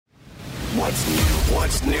What's new?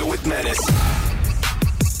 What's new with Menace?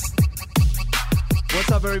 What's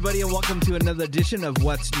up, everybody, and welcome to another edition of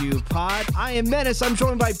What's New Pod. I am Menace. I'm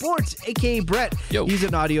joined by Bort, a.k.a. Brett. Yo. He's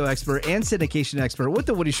an audio expert and syndication expert with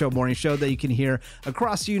the Woody Show Morning Show that you can hear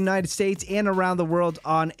across the United States and around the world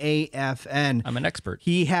on AFN. I'm an expert.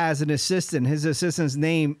 He has an assistant. His assistant's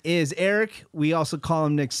name is Eric. We also call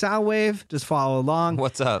him Nick Soundwave. Just follow along.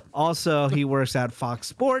 What's up? Also, he works at Fox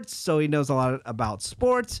Sports, so he knows a lot about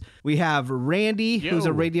sports. We have Randy, who's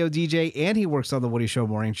a radio DJ, and he works on the Woody Show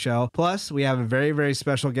Morning Show. Plus, we have a very, very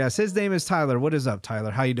special guest. His name is Tyler. What is up,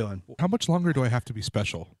 Tyler? How you doing? How much longer do I have to be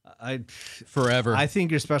special? Forever. I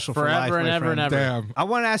think you're special for life, Forever and my ever friend. and ever. Damn. I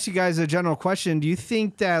want to ask you guys a general question. Do you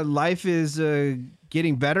think that life is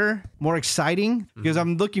getting better, more exciting? Because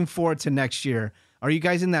I'm looking forward to next year. Are you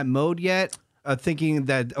guys in that mode yet? Thinking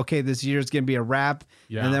that, okay, this year is going to be a wrap,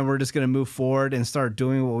 and then we're just going to move forward and start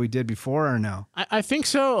doing what we did before, or no? I think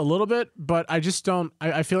so a little bit, but I just don't.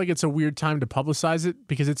 I feel like it's a weird time to publicize it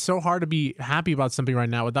because it's so hard to be happy about something right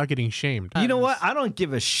now without getting shamed. You know what? I don't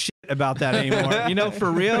give a shit about that anymore. You know,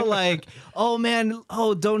 for real, like, oh man,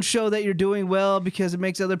 don't show that you're doing well because it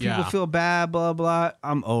makes other people feel bad, blah, blah.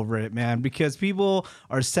 I'm over it, man, because people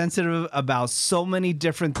are sensitive about so many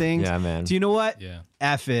different things. Yeah, man. Do you know what? Yeah.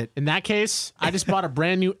 F it. In that case, I just bought a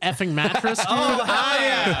brand new effing mattress, dude.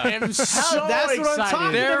 I'm so That's what I'm excited.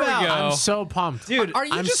 talking There we about. go. I'm so pumped. Dude, Are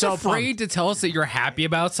you I'm just so afraid to tell us that you're happy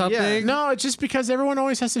about something? Yeah. No, it's just because everyone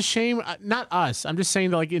always has to shame, not us. I'm just saying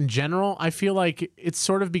that, like, in general, I feel like it's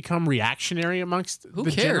sort of become reactionary amongst Who the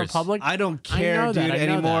general cares? public. I don't care, know that, dude, I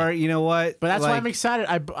know anymore. that. You know what? But that's why I'm Like, excited.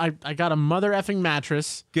 I got a mother effing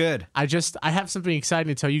mattress. Good. I have something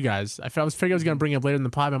exciting to tell you guys. I figured I was going to bring it up later in the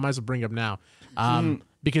pod, but I might as well bring it up now.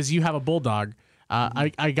 Because you have a bulldog.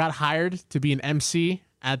 I got hired to be an MC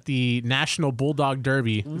at the National Bulldog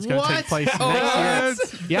Derby. It's going to take place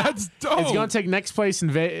next year. Yeah, That's dope. It's going to take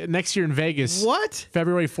next year in Vegas. What?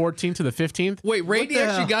 February 14th to the 15th. Wait, Randy the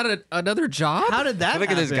actually got another job? How did that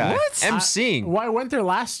Look at this happen? guy. MCing. Well, I went there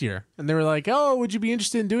last year, and they were like, "Oh, would you be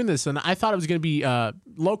interested in doing this?" And I thought it was going to be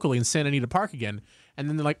locally in Santa Anita Park again. And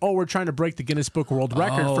then they're like, "Oh, we're trying to break the Guinness Book World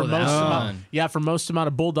Record for most amount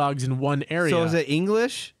of bulldogs in one area." So is it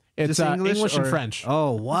English? It's Just English and or- French.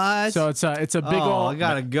 Oh, what? So it's a big old. I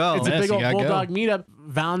gotta go. It's a Yes, big you old gotta go. bulldog meetup.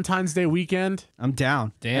 Valentine's Day weekend. I'm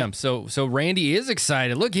down. Damn. So Randy is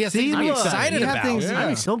excited. Look, he has things to be look, excited you have about. things-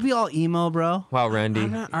 Yeah. Don't be all emo, bro. Wow, Randy.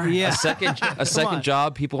 Yeah. A second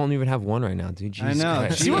job. People don't even have one right now, dude. Jesus know.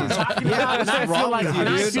 Christ. See what I'm talking about? what's I wrong feel like with you,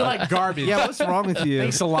 I dude? feel like garbage. Yeah, what's wrong with you?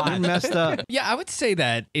 Thanks a lot. You're messed up. Yeah, I would say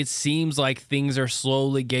that it seems like things are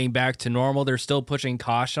slowly getting back to normal. They're still pushing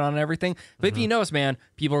caution on everything. But if you notice, man,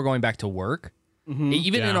 people are going back to work.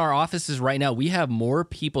 Even in our offices right now, we have more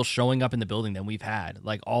people showing up in the building than we've had.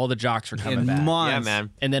 Like, all the jocks are coming In back. months. Yeah, man.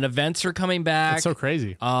 And then events are coming back. That's so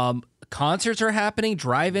crazy. Concerts are happening.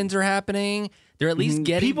 Drive-ins are happening. They're at least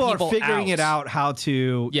getting People are figuring it out how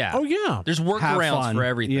to Yeah. Oh yeah. There's have workarounds fun. for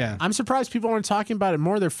everything. Yeah. I'm surprised people aren't talking about it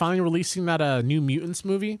more. They're finally releasing that New Mutants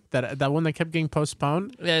movie, that one that kept getting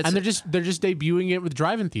postponed, Yeah, it's- and they're just debuting it with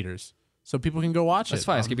drive-in theaters, so people can go watch That's it.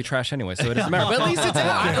 fine. It's going to be trash anyway, so it doesn't matter. But at least it's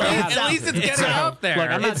out. At least it's getting out there. Look,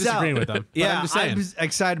 I'm not It's disagreeing out. with them. But Yeah, I'm just saying.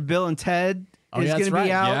 excited. Bill and Ted Oh, is yeah, going to that's be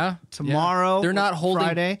right. out Yeah. tomorrow. They're not holding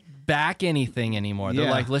Friday. back anything anymore. They're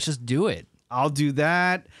Yeah. like, let's just do it. I'll do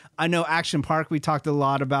that. I know Action Park. We talked a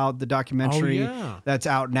lot about the documentary Oh, yeah. that's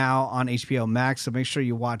out now on HBO Max. So make sure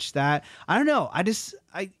you watch that. I don't know.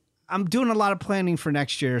 I'm doing a lot of planning for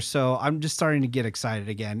next year, so I'm just starting to get excited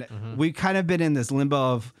again. We've kind of been in this limbo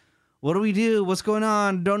of what do we do? What's going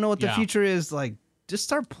on? Don't know what the Yeah. future is. Like, just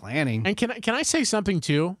start planning. And can I say something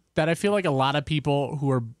too that I feel like a lot of people who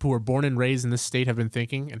are born and raised in this state have been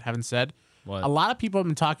thinking and haven't said? What? A lot of people have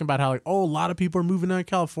been talking about how, like, a lot of people are moving out of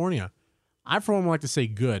California. I for one would like to say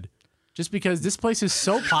good, just because this place is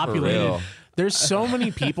so populated. real. There's so many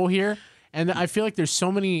people here, and I feel like there's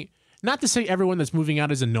so many. Not to say everyone that's moving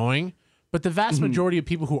out is annoying, but the vast majority of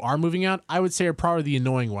people who are moving out, I would say, are probably the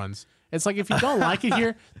annoying ones. It's like, if you don't like it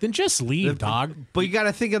here, then just leave, dog. But you got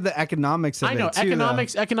to think of the economics of I know it too,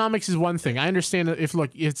 though. economics is one thing. I understand that if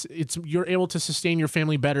it's you're able to sustain your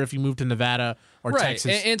family better if you move to Nevada or Right.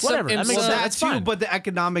 Texas, And whatever. some- that and makes some- sense. That That's too, fine. but the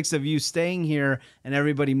economics of you staying here and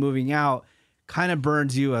everybody moving out kind of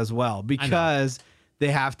burns you as well because they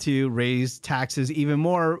have to raise taxes even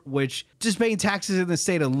more, which just paying taxes in the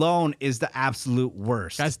state alone is the absolute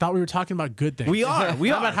worst. Guys, thought we were talking about good things. We are, How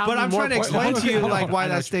about how but many I'm more trying to points? explain to you Hold on, like why I know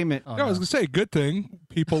that what statement. Yeah, I was gonna say, good thing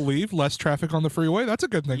people leave, less traffic on the freeway. That's a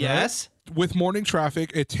good thing. Yes. Right? With morning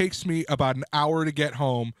traffic, it takes me about an hour to get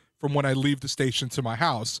home from when I leave the station to my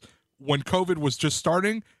house. When COVID was just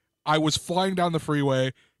starting, I was flying down the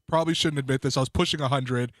freeway, probably shouldn't admit this. I was pushing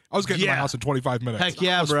 100. I was getting to my Yeah. house in 25 minutes. Heck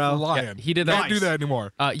yeah, I was bro. flying. Yeah, he did Can't that. do that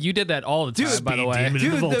anymore. You did that all the time, by the way. Demon in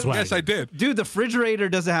Dude, the the- Volkswagen. Yes, I did. Dude, the refrigerator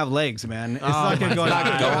doesn't have legs, man. It's not gonna go God.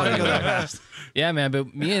 that fast. Yeah, man.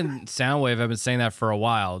 But me and Soundwave have been saying that for a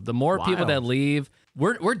while. The more people Wild. that leave,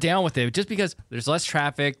 we're down with it. Just because there's less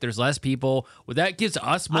traffic, there's less people. Well, that gives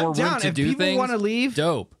us more I'm room down. to If do people things. wanna leave,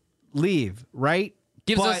 dope. Leave, right?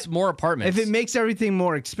 Gives But us more apartments. if it makes everything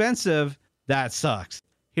more expensive, that sucks.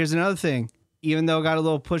 Here's another thing. Even though it got a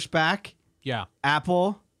little pushback, Yeah.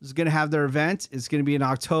 Apple is going to have their event. It's going to be in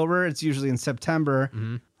October. It's usually in September.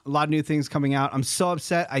 A lot of new things coming out. I'm so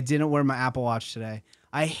upset I didn't wear my Apple Watch today.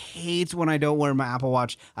 I hate when I don't wear my Apple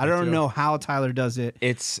Watch. I don't know how Tyler does it.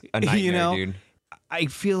 It's a nightmare, dude. I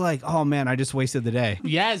feel like, oh man, I just wasted the day.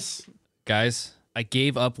 Yes. Guys, I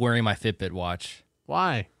gave up wearing my Fitbit watch.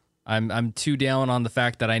 Why? I'm too down on the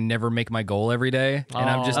fact that I never make my goal every day, and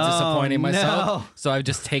I'm just disappointing myself. no. So I've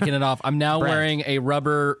just taken it off. I'm now wearing a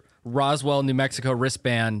rubber Roswell, New Mexico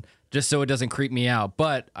wristband just so it doesn't creep me out.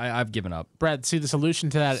 But I've given up. Brad, see, the solution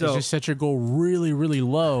to that is So- just set your goal really, really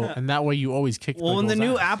low, and that way you always kick Well, when the goals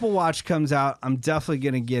new ass. Apple Watch comes out, I'm definitely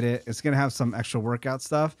going to get it. It's going to have some extra workout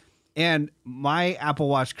stuff. And my Apple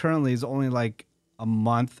Watch currently is only like a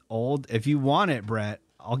month old. If you want it, Brett,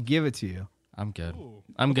 I'll give it to you. I'm good.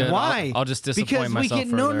 I'm good. Why? I'll just disappoint because myself we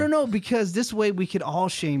can, no, further. no, because this way we could all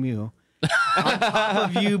shame you. On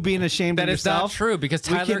top of you being ashamed That of is not yourself. true because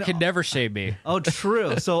We Tyler can- could never shame me. Oh,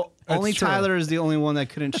 true. So only true. Tyler is the only one that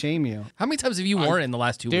couldn't shame you. How many times have you worn it in the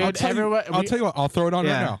last 2 Dude, weeks? everyone, I'll tell you what. I'll throw it on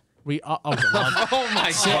Yeah. right now. we well, Oh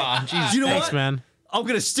my god. Jesus. You know thanks, what? man. I'm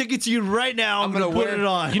gonna stick it to you right now. I'm gonna gonna put wear- it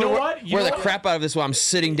on. You know what? You Wear know the what? crap out of this while I'm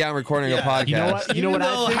sitting down recording a podcast. You know what? You know Even what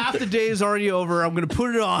I though think? half the day is already over, I'm gonna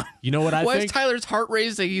put it on. You know what I Why is think? Tyler's heart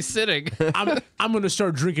racing? He's sitting. I'm gonna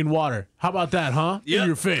start drinking water. How about that, huh? In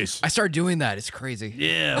your face. I started doing that. It's crazy.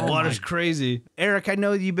 Yeah, water's crazy. Eric, I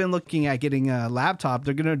know you've been looking at getting a laptop.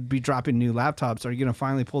 They're gonna be dropping new laptops. Are you gonna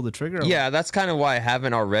finally pull the trigger? Yeah, that's kind of why I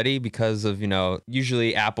haven't already because of,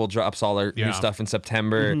 usually Apple drops all their Yeah. new stuff in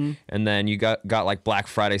September and then you got like Black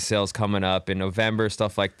Friday sales coming up in November,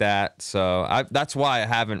 stuff like that. So that's why I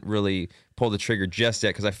haven't really pulled the trigger just yet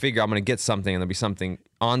because I figure I'm going to get something and there'll be something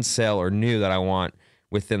on sale or new that I want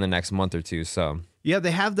within the next month or two. So Yeah,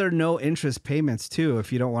 they have their no interest payments too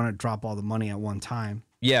if you don't want to drop all the money at one time.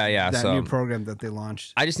 yeah. That So new program that they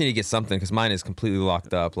launched. I just need to get something because mine is completely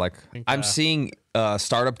locked up. Like I'm seeing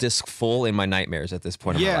startup disk full in my nightmares at this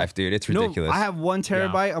point in my life, dude. It's ridiculous. No, I have 1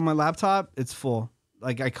 terabyte on my laptop. It's full.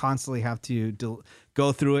 Like I constantly have to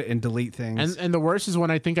go through it and delete things. And the worst is when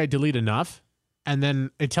I think I delete enough, and then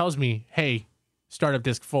it tells me, "Hey, startup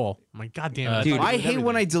disk full." I'm like, "God damn it, Dude, I hate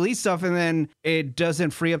when I delete stuff and then it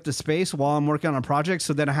doesn't free up the space while I'm working on a project.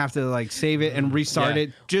 So then I have to like save it and restart Yeah.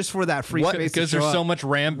 it just for that free What? space. Because to show there's so up. much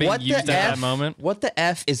RAM being what used at the that F? moment. What the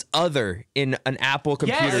F is other in an Apple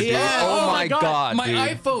computer, dude? yes. Oh, Oh my my God. god, My dude.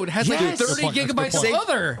 iPhone has like Yes. 30 That's a good gigabytes of point.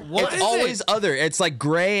 other. What It's is always it? other. It's like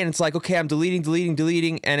gray, and it's like, okay, I'm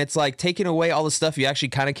deleting, and it's like taking away all the stuff you actually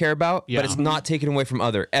kind of care about, Yeah. but it's not taken away from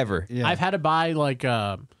other ever. Yeah. I've had to buy like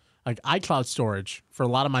iCloud storage for a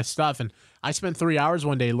lot of my stuff, and I spent 3 hours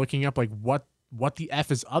one day looking up like what the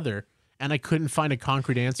F is other, and I couldn't find a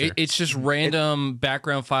concrete answer. It's just random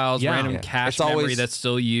background files, Yeah. random Yeah. cache It's always memory that's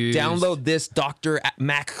still used. Download this Dr.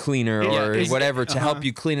 Mac cleaner or it's- whatever to help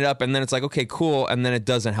you clean it up, and then it's like, okay, cool, and then it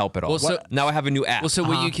doesn't help at all. Well, so- Now I have a new app. Well, so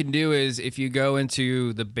what you can do is if you go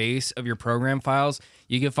into the base of your program files,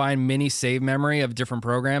 you can find mini save memory of different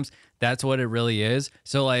programs. That's what it really is.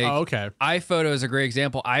 So like Oh, okay. iPhoto is a great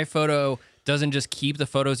example. iPhoto doesn't just keep the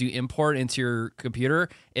photos you import into your computer.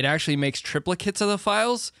 It actually makes triplicates of the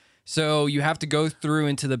files. So you have to go through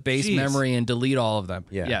into the base Jeez. memory and delete all of them.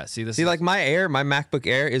 Yeah. See this? See, is- like my MacBook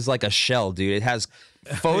Air is like a shell, dude. It has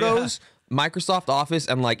photos, Microsoft Office,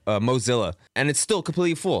 and like Mozilla, and it's still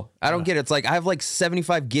completely full. I don't get it. It's like I have like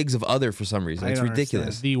 75 gigs of other for some reason. I It's don't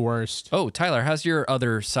ridiculous. the worst. Oh, Tyler, how's your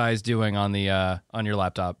other size doing on the on your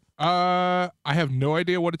laptop? I have no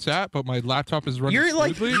idea what it's at, but my laptop is running You're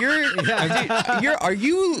like smoothly. are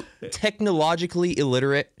you technologically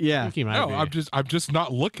illiterate? Yeah. I think he might No, be. I'm just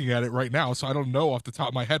not looking at it right now, so I don't know off the top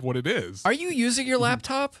of my head what it is. Are you using your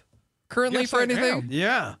laptop currently Yes, for I anything? am.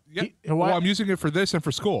 Yeah. Yeah. He- what? Well, I'm using it for this and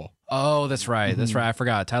for school. Oh, that's right. That's right. I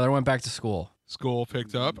forgot. Tyler went back to school. School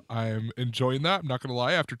picked up. I'm enjoying that. I'm not gonna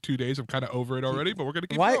lie. After 2 days, I'm kind of over it already, but we're gonna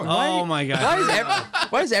keep Why? going. Oh my god.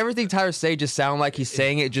 Why does everything Tyler say just sound like he's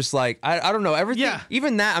saying it just like I don't know everything? Yeah.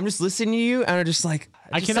 Even that, I'm just listening to you and I'm just like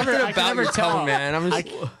I can never, something I can about never your tell, tone, man. I'm just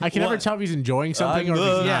I can never tell if he's enjoying something or if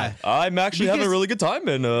he's yeah. not. I'm actually having a really good time,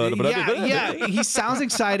 man. Yeah, he sounds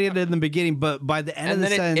excited in the beginning, but by the end And of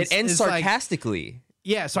the then sentence, it ends it's like, sarcastically.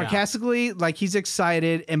 Yeah, sarcastically, like he's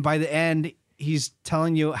excited, and by the end, he's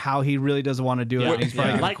telling you how he really doesn't want to do it. Yeah. And he's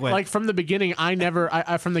probably gonna quit. Like from the beginning,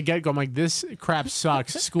 I from the get go, I'm like, this crap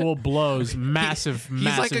sucks. School blows. Massive.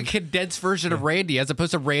 He's like a condensed version of Randy, as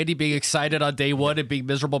opposed to Randy being excited on day 1 and being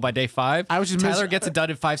miserable by day 5. Tyler gets it done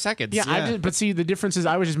in 5 seconds. Yeah, but see, the difference is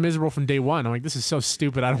I was just miserable from day 1. I'm like, this is so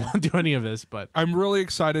stupid. I don't want to do any of this. But I'm really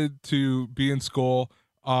excited to be in school.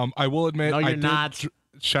 I will admit, no, you're I did not.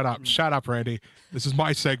 Shut up, Randy. This is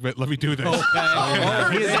my segment. Let me do this. No.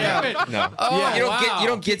 You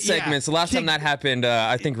don't get segments. The last time that happened,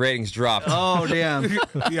 I think ratings dropped. Oh damn!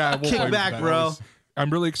 Yeah, we'll Kick play with back, that. bro. I'm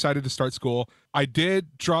really excited to start school. I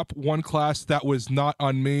did drop one class that was not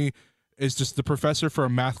on me. It's just the professor for a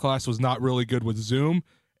math class was not really good with Zoom,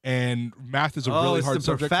 and math is a really it's hard the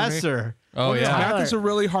subject for me. professor. Oh yeah. Math is a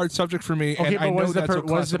really hard subject for me, Okay, and I but know was the that's what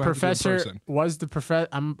class I'm gonna have to do in person. was the professor?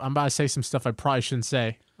 I'm about to say some stuff I probably shouldn't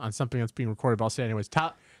say on something that's being recorded, but I'll say it anyways.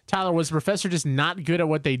 Tyler, was the professor just not good at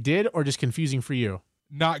what they did, or just confusing for you?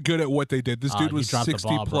 Not good at what they did. This dude you was dropped the 60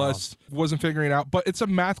 ball, plus, wasn't figuring it out. But it's a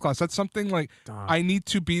math class. That's something like I need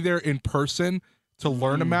to be there in person to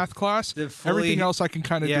learn a math class. Everything else I can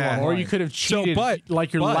kind of do online. Or you could have cheated,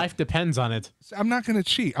 like your life depends on it. I'm not going to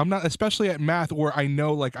cheat. I'm not, especially at math where I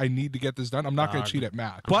know like I need to get this done. I'm not going to cheat at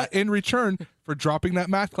math. But in return for dropping that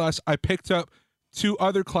math class, I picked up 2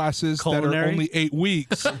 other classes that are only 8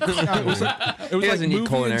 weeks. It was like movie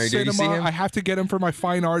culinary, and dude. You see cinema. him? I have to get them for my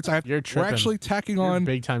fine arts. We're actually tacking on,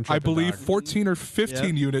 big time I tripping, believe, dog. 14 or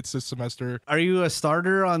 15 units this semester. Are you a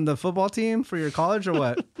starter on the football team for your college or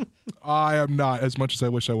what? I am not. As much as I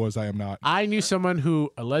wish I was, I am not. I knew someone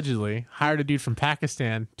who allegedly hired a dude from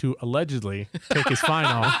Pakistan to allegedly take his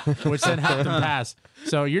final, which then helped him pass.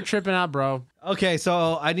 So you're tripping out, bro. Okay,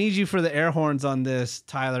 so I need you for the air horns on this,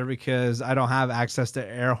 Tyler, because I don't have access to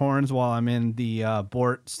air horns while I'm in the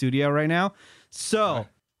Bort studio right now. So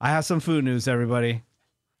I have some food news, everybody.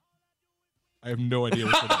 I have no idea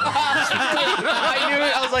what's going on. I knew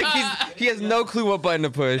it. I was like, he has no clue what button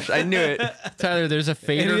to push. I knew it. Tyler, there's a And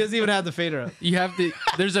fader. he doesn't even have the fader up. You have the.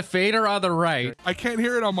 There's a fader on the right. I can't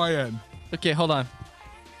hear it on my end. Okay, hold on.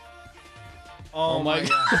 Oh my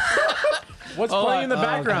god. What's playing in the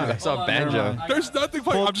background? I saw a banjo. There's nothing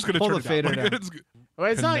playing. I'm just going to pull turn the fader it down. down.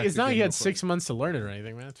 Well, it's not like you Connected had 6 months to learn it or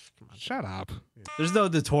anything, man. Come on. Shut up. There's no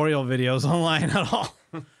tutorial videos online at all.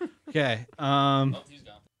 Okay. All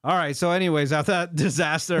right. So, anyways, after that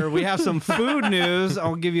disaster, we have some food news.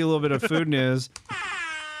 I'll give you a little bit of food news.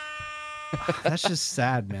 That's just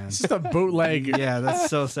sad, man. It's just a bootleg. Yeah, that's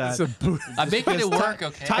so sad. It's a boot. I'm making it work,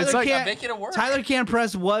 okay? Tyler I'm can't. making it work. Tyler can't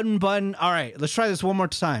press one button. All right, let's try this one more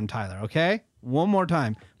time, Tyler. Okay, one more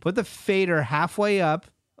time. Put the fader halfway up.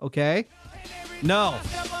 Okay. No,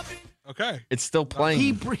 Okay. It's still playing.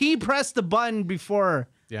 he pressed the button before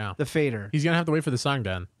Yeah. the fader. He's gonna have to wait for the song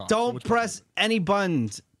done. Don't press any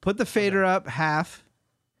buttons. Put the fader up half.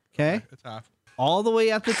 Okay. It's half. All the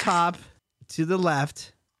way at the top to the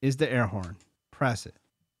left is the air horn. Press it.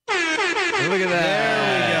 Look at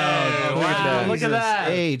that. There we go. Wow, look at Jesus that.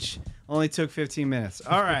 H. Only took 15 minutes.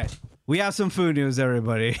 All right. We have some food news,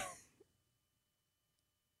 everybody.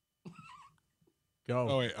 Go.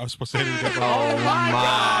 Oh, wait. I was supposed to hit it again. Oh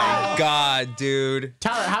My God, dude.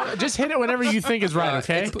 Tyler, just hit it whenever you think is right,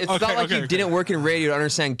 okay? It's Okay, not like okay, you okay. didn't work in radio to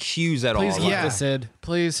understand cues at Please all. get Yeah. this in.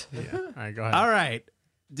 Please. All right, go ahead. All right.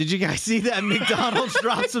 Did you guys see that McDonald's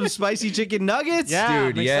dropped some spicy chicken nuggets? Yeah,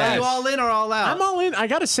 Dude, makes yes. Are you all in or all out? I'm all in. I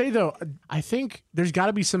gotta say though, I think there's got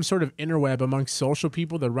to be some sort of interweb amongst social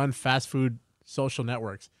people that run fast food social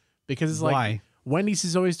networks because it's like Why? Wendy's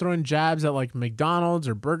is always throwing jabs at like McDonald's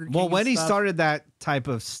or Burger King. Well, and Wendy's stuff. started that type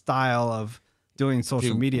of style of doing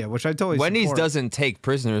social Dude, media, which I totally Wendy's support. doesn't take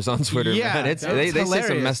prisoners on Twitter, Yeah, man. that's They say some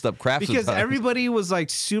hilarious. because sometimes. everybody was like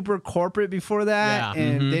super corporate before that, Yeah.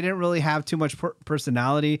 and they didn't really have too much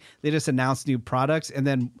personality. They just announced new products, and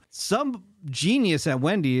then some genius at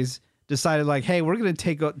Wendy's decided like, hey, we're going to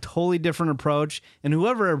take a totally different approach, and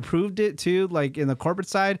whoever approved it too, like in the corporate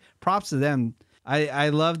side, props to them. I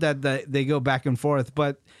love that they go back and forth.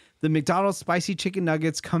 But the McDonald's spicy chicken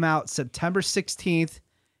nuggets come out September 16th.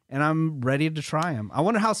 And I'm ready to try them. I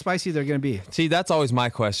wonder how spicy they're going to be. See, that's always my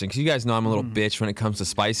question because you guys know I'm a little bitch when it comes to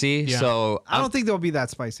spicy. Yeah. So I don't think they'll be that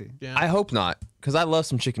spicy. Yeah. I hope not because I love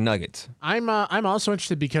some chicken nuggets. I'm also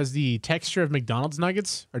interested because the texture of McDonald's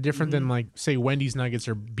nuggets are different than like say Wendy's nuggets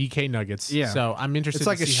or BK nuggets. Yeah. So I'm interested. It's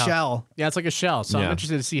like to a see how- shell. Yeah, it's like a shell. So I'm Yeah.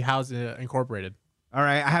 interested to see how it's incorporated. All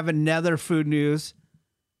right, I have another food news.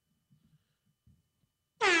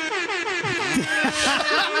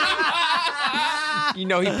 You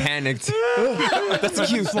know, he panicked. That's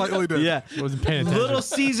cute. Slightly different. Yeah. I wasn't paying attention. Little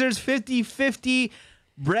Caesars 50/50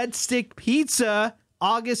 breadstick pizza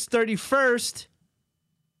August 31st.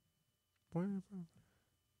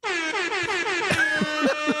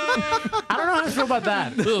 I don't know how to feel about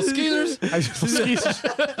that. Little skeezers.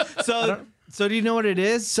 So do you know what it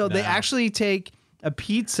is? So they actually take a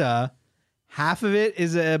pizza. Half of it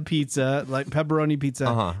is a pizza, like pepperoni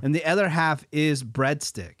pizza, and the other half is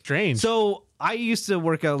breadstick. Strange. So I used to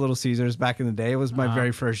work at Little Caesars back in the day. It was my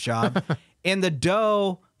very first job. And the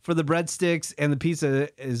dough for the breadsticks and the pizza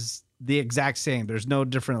is the exact same. There's no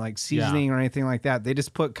different like seasoning or anything like that. They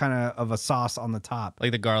just put kind of a sauce on the top.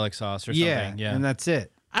 Like the garlic sauce or something. Yeah. And that's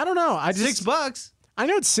it. I don't know. I just $6. I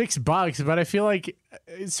know it's $6, but I feel like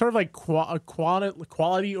it's sort of like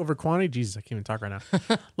quality over quantity. Jesus, I can't even talk right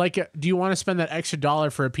now. Like, do you want to spend that extra dollar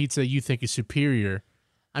for a pizza you think is superior?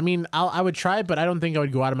 I mean, I would try it, but I don't think I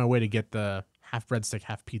would go out of my way to get the half breadstick,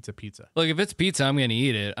 half pizza. Look, if it's pizza, I'm gonna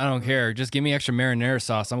eat it. I don't care. Just give me extra marinara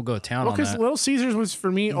sauce. I'm gonna go to town on because that. Little Caesars was for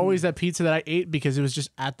me always that pizza that I ate because it was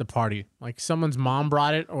just at the party. Like someone's mom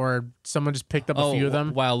brought it, or someone just picked up a few of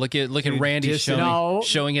them. Wow, look at Randy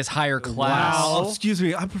showing his higher class. Wow. Excuse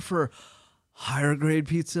me. I prefer higher grade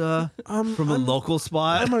pizza from a local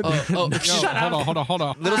spot. Shut up. Hold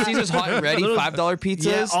on. Little Caesars hot and ready, $5 pizzas.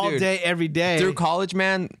 Yeah, all dude. day, every day. Through college,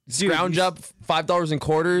 man, scrounge up $5 in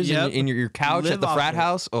quarters in your couch Live at the off frat it.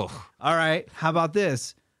 house. Oh, All right. How about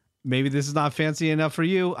this? Maybe this is not fancy enough for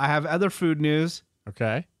you. I have other food news.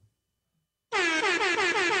 Okay.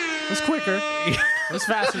 It's quicker. It's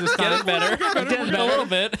faster this time. Getting better. Getting better. A little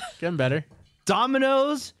bit. Getting better.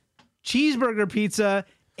 Domino's cheeseburger pizza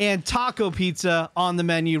and taco pizza on the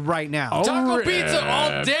menu right now. Taco pizza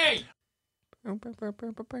all day.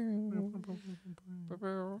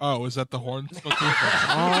 Oh, is that the horn? Oh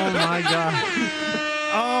my god.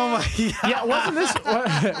 Oh my god. Yeah,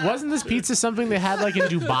 wasn't this pizza something they had like in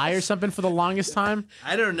Dubai or something for the longest time?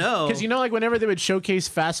 I don't know. Because like whenever they would showcase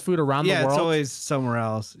fast food around the world, it's always somewhere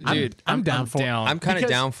else. Dude, I'm down for it. I'm kind of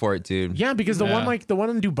Because- down for it, dude. Yeah, because the one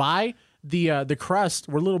in Dubai, the crust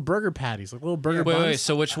were little burger patties, like little burger Wait, buns.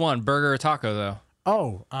 so which one? Burger or taco though?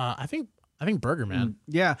 Oh, I think burger, man.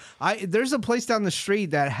 Yeah. There's a place down the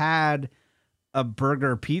street that had a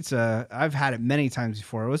burger pizza. I've had it many times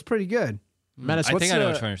before. It was pretty good. Menace, I think I know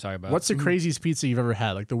the- which one you're talking about. What's the craziest pizza you've ever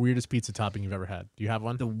had? Like the weirdest pizza topping you've ever had? Do you have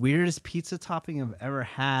one? The weirdest pizza topping I've ever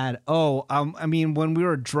had. Oh, I mean, when we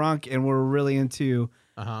were drunk and we were really into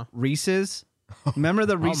Reese's. Remember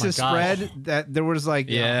the Reese's gosh. spread that there was like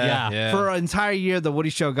Yeah. for an entire year the Woody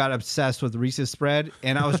Show got obsessed with Reese's spread,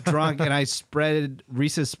 and I was drunk and I spread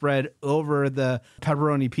Reese's spread over the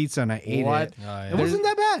pepperoni pizza and I ate it. Oh, yeah. It wasn't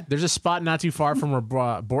that bad. There's a spot not too far from where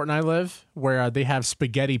Bort and I live where they have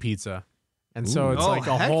spaghetti pizza. And so it's Oh, like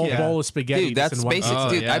a heck whole yeah. bowl of spaghetti. Dude, just that's in one basic. Oh,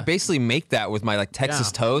 dude, yeah. I basically make that with my like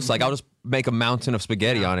Texas Yeah. toast. Like I'll just make a mountain of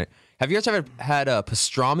spaghetti on it. Have you guys ever had a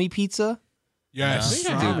pastrami pizza? Yes.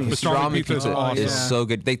 Yeah. Dude, Pastrami pizza is awesome. so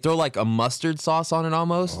good. They throw like a mustard sauce on it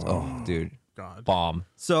almost. Oh, dude. God. Bomb.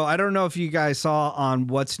 So I don't know if you guys saw on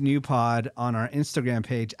What's New Pod on our Instagram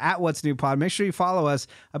page at What's New Pod. Make sure you follow us.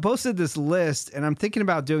 I posted this list and I'm thinking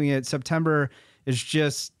about doing it. September is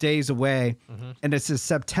just days away, and it's a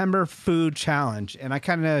September food challenge. And I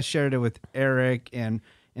kind of shared it with Eric and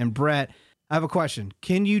Brett. I have a question.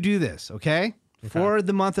 Can you do this? Okay. For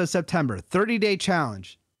the month of September, 30-day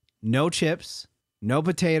challenge. No chips, no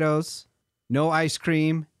potatoes, no ice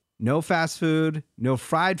cream, no fast food, no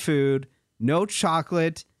fried food, no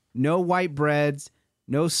chocolate, no white breads,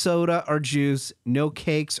 no soda or juice, no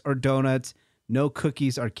cakes or donuts, no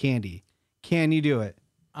cookies or candy. Can you do it?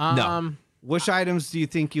 Which items do you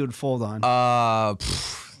think you would fold on?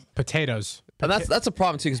 Potatoes. And that's a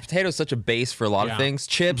problem too, because potato is such a base for a lot of things.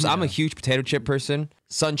 Chips, I'm a huge potato chip person.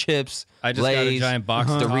 Sun chips, I just got a Lay's, giant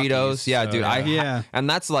box of Doritos. Takis, Yeah, so, dude. yeah. And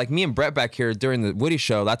that's like me and Brett back here during the Woody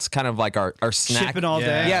Show. That's kind of like our snack. Chipping all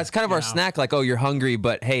day. Yeah, it's kind of our snack. Like, oh, you're hungry,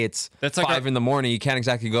 but hey, it's That's like 5 in the morning. You can't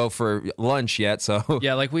exactly go for lunch yet. So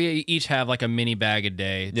Yeah, like we each have like a mini bag a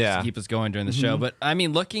day just to keep us going during the show. But I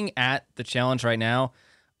mean, looking at the challenge right now,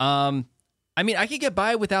 I mean, I could get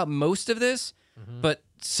by without most of this, but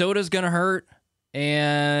soda's gonna hurt,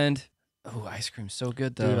 and ice cream's so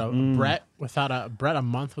good though. Dude, Brett a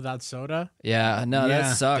month without soda. Yeah, no, Yeah.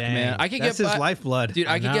 that sucked, Dang. man. I could That's get his by, lifeblood. dude.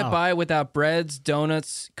 I could know. get by without breads,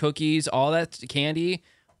 donuts, cookies, all that candy,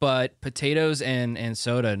 but potatoes and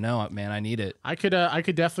soda, no, man, I need it. I could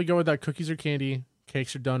definitely go with that cookies or candy,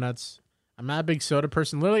 cakes or donuts. I'm not a big soda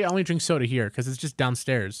person. Literally, I only drink soda here because it's just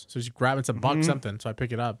downstairs. So just grab it's a buck something, so I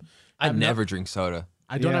pick it up. I I'm never drink soda.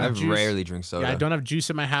 I don't Yeah. have I juice. rarely drink soda. Yeah, I don't have juice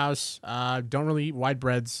in my house. Don't really eat white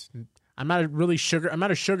breads. I'm not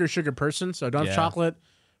a sugar person, so I don't have Yeah. chocolate.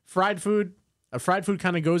 Fried food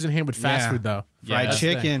kind of goes in hand with fast Yeah. food though. Fried that's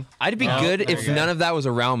chicken. I'd be good if none of that was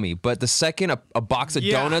around me. But the second a box of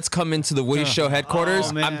donuts come into the Woody Show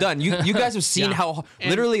headquarters, man. I'm done. You guys have seen how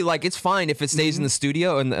literally like it's fine if it stays in the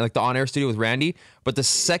studio and like the on-air studio with Randy. But the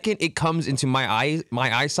second it comes into my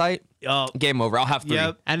eyesight, game over. I'll have 3.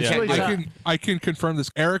 Yep. And it's really tough. I can confirm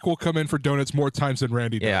this. Eric will come in for donuts more times than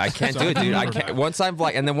Randy does. Yeah, I can't do it, dude. I can't. Once I've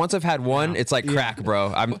had one, it's like crack,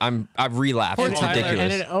 bro. I've relapsed. It's ridiculous.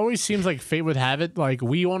 And it always seems like fate would have it. Like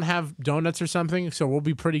we won't have donuts or something, so we'll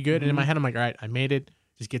be pretty good. And in my head, I'm like, all right, I made it.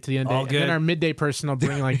 Just get to the end of the day. And then our midday person will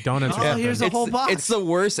bring like donuts. or something. Here's a whole box. It's the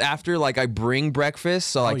worst after like I bring breakfast.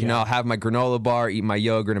 So like, I'll have my granola bar, eat my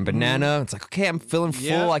yogurt and banana. It's like, okay, I'm feeling full.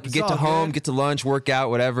 Yeah, I can it's get to all home, good. get to lunch, work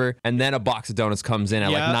out, whatever. And then a box of donuts comes in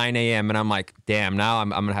at like 9 a.m. And I'm like, damn, now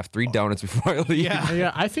I'm going to have 3 donuts before I leave.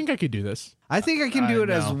 Yeah, I think I could do this. I think I can do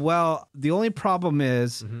it as well. The only problem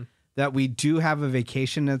is that we do have a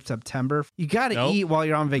vacation in September. You got to eat while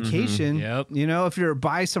you're on vacation. Yep. You know, if you're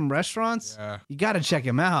by some restaurants, you got to check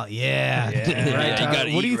them out. Yeah. Right,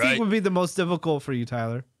 Tyler? What do you think would be the most difficult for you,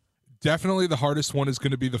 Tyler? Definitely the hardest one is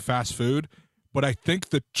going to be the fast food. But I think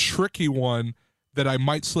the tricky one that I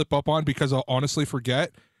might slip up on because I'll honestly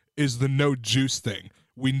forget is the no juice thing.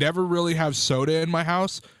 We never really have soda in my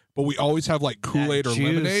house, but we always have like Kool-Aid or juice,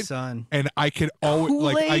 lemonade. son. And I can always,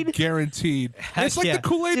 like, I Kool-Aid? guaranteed. It's like the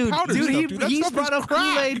Kool-Aid powder stuff, dude. That He's stuff brought is up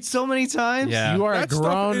crack. Kool-Aid so many times. Yeah. You are That a stuff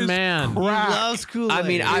grown is man. crack. He loves Kool-Aid. I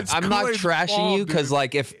mean, I'm not Kool-Aid's trashing bomb, you because, dude.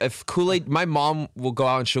 like, if Kool-Aid, my mom will go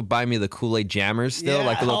out and she'll buy me the Kool-Aid jammers still, Yeah.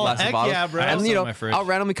 like the little Oh, plastic heck bottles. yeah, bro. And, Also you in know, my fridge. I'll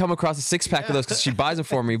randomly come across a 6-pack of those because she buys them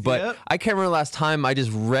for me. But Yep. I can't remember the last time I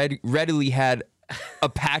just readily had a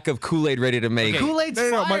pack of Kool-Aid ready to make. Kool-Aid's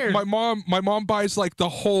No, fire. my mom buys like the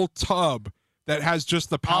whole tub that has just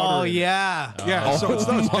the powder. Oh, in it. yeah. Yeah, so it's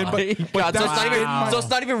those. Oh my God, so it's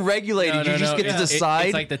not even regulated. You just get to decide.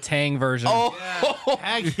 It's like the Tang version.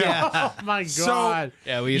 Heck yeah. Oh my god!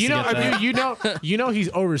 Yeah, we used to get that. You know he's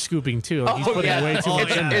over scooping too. Like, he's putting way too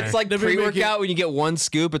much in there. It's like pre-workout when you get 1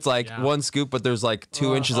 scoop. It's like 1 scoop, but there's like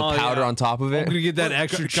 2 inches of powder on top of it. I'm going to get that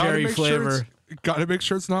extra cherry flavor. Gotta make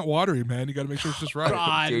sure it's not watery, man. You gotta make sure it's just right.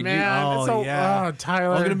 God, Dude, man. oh, it's so, yeah.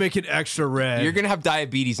 Tyler. I'm going to make it extra red. You're gonna have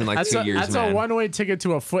diabetes in like that's 2 years, that's man. a one-way ticket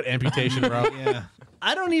to a foot amputation, bro. Yeah.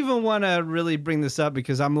 I don't even want to really bring this up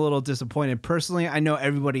because I'm a little disappointed. Personally, I know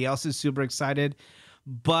everybody else is super excited,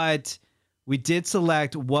 but we did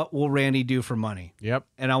select What Will Randy Do for Money? Yep.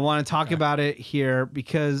 And I want to talk about it here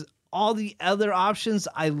because all the other options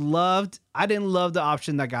I loved. I didn't love the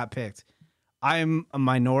option that got picked. I'm a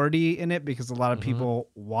minority in it because a lot of people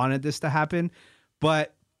wanted this to happen,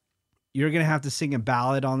 but you're going to have to sing a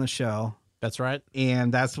ballad on the show. That's right.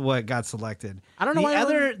 And that's what got selected. I don't know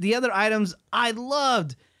why the other items I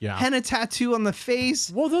loved. Yeah. Henna tattoo on the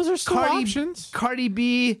face. Well, those are still options. Cardi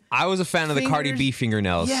B. I was a fan of the Cardi Fingers. B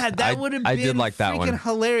fingernails. Yeah, that would have been I did like that freaking one.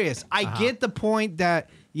 hilarious. I get the point that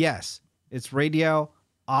yes, it's radio,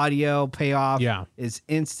 audio, payoff. Yeah. It's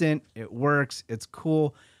instant. It works. It's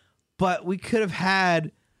cool. But we could have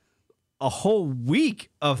had a whole week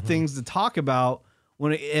of things to talk about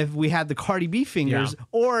if we had the Cardi B fingers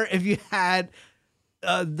or if you had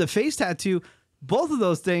the face tattoo. Both of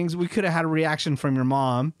those things, we could have had a reaction from your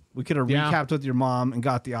mom. We could have recapped with your mom and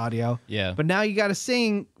got the audio. Yeah. But now you got to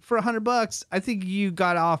sing for $100. I think you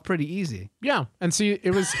got off pretty easy. Yeah, and see, it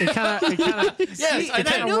kind of Yes, and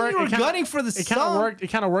I knew you were gunning for the It kind of song. worked. It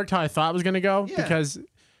kind of worked how I thought it was gonna go Yeah. because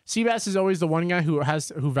Seabass is always the one guy who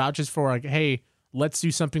vouches for like, hey, let's do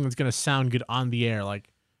something that's gonna sound good on the air, like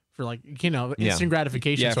for like instant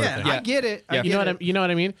gratification Yeah, sort Yeah, of thing. I get it. I Yeah. get You know what it. you know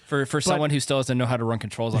what I mean? For someone who still doesn't know how to run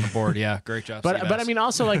controls on a board, yeah, great job. But I mean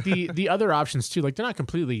also like the other options too, like they're not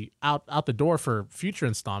completely out the door for future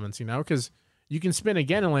installments, because you can spin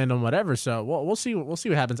again and land on whatever. So we'll see what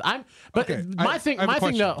happens. Okay, my I thing have a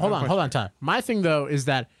question. though, I have a hold on, Ty. My thing though is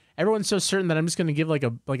that everyone's so certain that I'm just gonna give like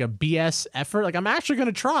a BS effort. Like I'm actually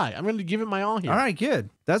gonna try. I'm gonna give it my all here. All right, good.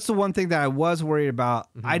 That's the one thing that I was worried about.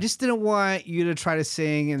 Mm-hmm. I just didn't want you to try to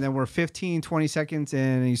sing and then we're 15, 20 seconds in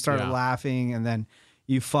and you started Yeah. laughing and then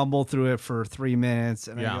you fumble through it for 3 minutes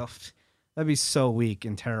and I Yeah. go, that'd be so weak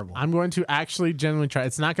and terrible. I'm going to actually genuinely try.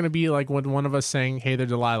 It's not going to be like when one of us saying, "Hey there,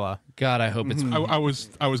 Delilah." God, I hope it's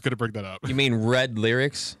I was gonna bring that up. You mean red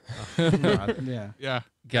lyrics? yeah. Yeah.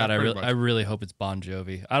 God, Yeah, pretty much. I really hope it's Bon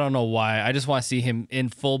Jovi. I don't know why. I just want to see him in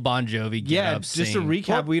full Bon Jovi. Get Yeah, up, just to sing.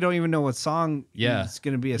 recap, we don't even know what song Yeah. it's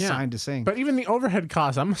going to be assigned to sing. But even the overhead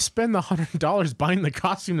cost, I'm gonna spend the $100 buying the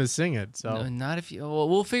costume to sing it. So No, not if you. Well,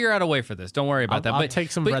 we'll figure out a way for this. Don't worry about that. I'll But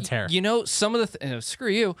take some but Brett's hair. Some of the screw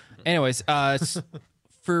you. Anyways,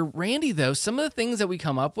 for Randy though, some of the things that we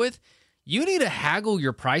come up with, you need to haggle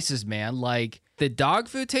your prices, man. Like the dog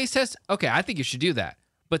food taste test. Okay, I think you should do that.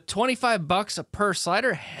 But $25 per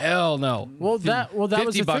slider? Hell no. Well, that was the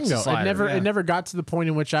thing $50 a though. slider, It never got to the point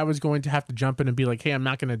in which I was going to have to jump in and be like, hey, I'm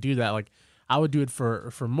not going to do that. Like, I would do it for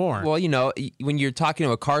more. Well, when you're talking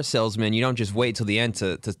to a car salesman, you don't just wait till the end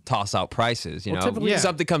to toss out prices. You know, typically-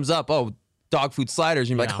 something comes up. Oh, dog food sliders.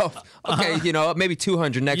 And you're like, oh, okay, maybe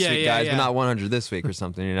 200 next week, guys, but not 100 this week or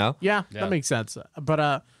something. Yeah, that makes sense. But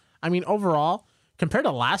I mean, overall, compared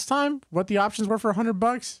to last time, what the options were for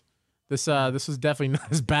 $100, this was definitely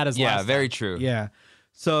not as bad as last time. Yeah, very true. Yeah.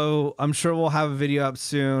 So I'm sure we'll have a video up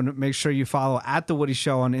soon. Make sure you follow at The Woody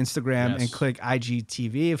Show on Instagram and click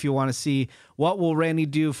IGTV if you want to see what will Randy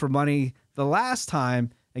do for money the last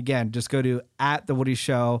time. Again, just go to at The Woody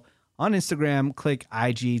Show on Instagram, click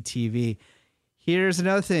IGTV. Here's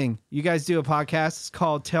another thing. You guys do a podcast. It's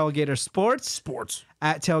called Tailgater Sports.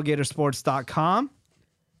 At tailgatersports.com.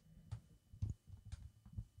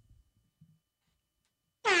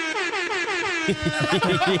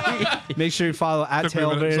 Make sure you follow at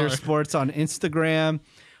Tailgater Sports on Instagram.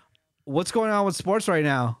 What's going on with sports right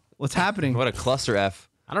now? What's happening? What a cluster F.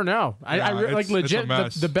 I don't know. I like legit.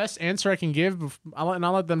 The best answer I can give, I'll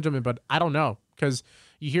let them jump in, but I don't know because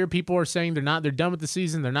you hear people are saying they're done with the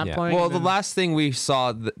season, they're not playing. Well, the last thing we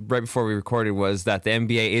saw right before we recorded was that the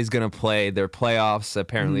NBA is going to play their playoffs.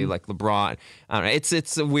 Apparently, like LeBron. I don't know.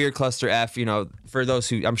 It's a weird cluster F. For those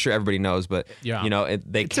who I'm sure everybody knows, but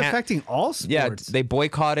it's affecting all sports. Yeah, they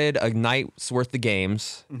boycotted a night's worth of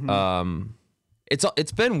games.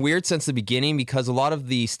 It's been weird since the beginning because a lot of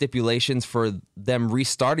the stipulations for them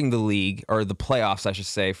restarting the league or the playoffs, I should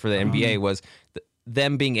say, for the NBA was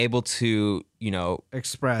them being able to,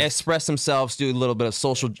 express themselves, do a little bit of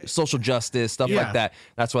social justice, stuff like that.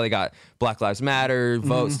 That's why they got Black Lives Matter,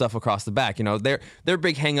 vote stuff across the back. Their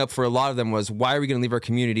big hang up for a lot of them was, why are we going to leave our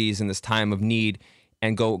communities in this time of need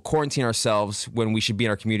and go quarantine ourselves when we should be in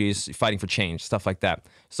our communities fighting for change, stuff like that.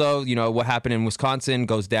 So, what happened in Wisconsin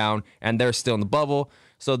goes down and they're still in the bubble.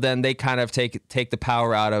 So then they kind of take the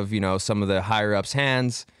power out of, some of the higher ups'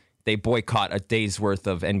 hands. They boycott a day's worth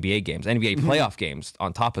of NBA games, NBA playoff games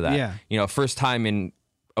on top of that. Yeah. First time in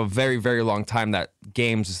a very, very long time that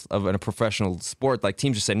games in a professional sport, like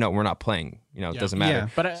teams just say, no, we're not playing. It doesn't matter. Yeah.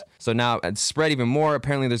 But so now it's spread even more.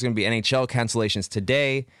 Apparently there's going to be NHL cancellations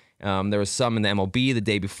today. There was some in the MLB the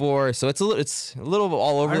day before, so it's a little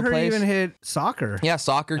all over the place. I heard even hit soccer. Yeah,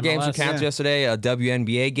 soccer games were canceled yesterday.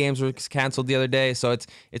 WNBA games were canceled the other day. So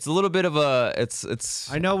it's a little bit of a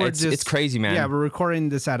I know it's crazy, man. Yeah, we're recording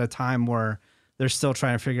this at a time where they're still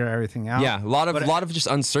trying to figure everything out. Yeah, a lot of just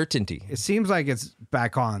uncertainty. It seems like it's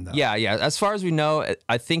back on though. Yeah. As far as we know,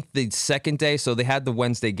 I think the second day. So they had the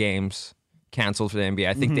Wednesday games canceled for the NBA.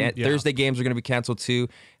 I think the Thursday games are going to be canceled too,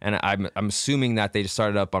 and I'm assuming that they just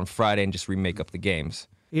started up on Friday and just remake up the games.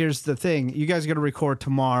 Here's the thing. You guys are going to record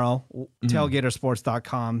tomorrow,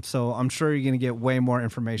 tailgatersports.com, so I'm sure you're going to get way more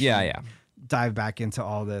information. Yeah. Dive back into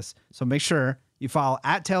all this. So make sure you follow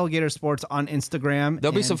at Tailgater Sports on Instagram.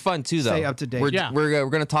 There'll be some fun too, though. Stay up to date. We're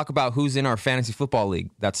going to talk about who's in our fantasy football league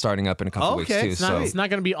that's starting up in a couple weeks too. It's not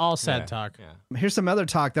going to be all sad talk. Yeah. Here's some other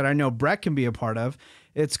talk that I know Brett can be a part of.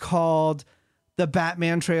 It's called the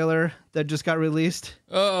Batman trailer that just got released.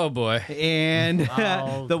 Oh boy. And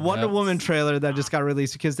the Wonder Woman trailer that just got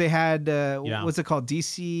released because they had what's it called?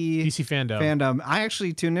 DC Fandom. I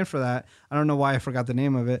actually tuned in for that. I don't know why I forgot the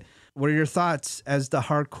name of it. What are your thoughts as the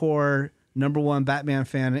hardcore #1 Batman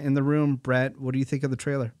fan in the room, Brett? What do you think of the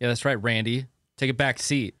trailer? Yeah, that's right, Randy. Take a back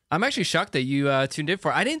seat. I'm actually shocked that you tuned in for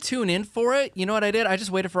it. I didn't tune in for it. You know what I did? I just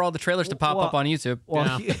waited for all the trailers to pop up on YouTube.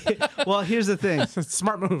 Well, here's the thing.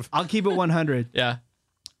 Smart move. I'll keep it 100. Yeah.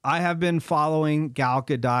 I have been following Gal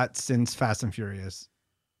Gadot since Fast and Furious.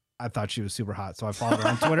 I thought she was super hot, so I followed her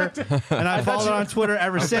on Twitter. And I followed her on Twitter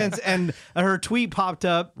ever since. And her tweet popped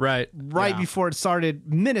up right before it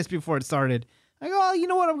started, minutes before it started. I go, oh, you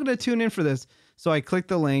know what? I'm going to tune in for this. So I clicked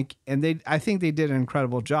the link, and I think they did an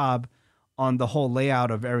incredible job on the whole layout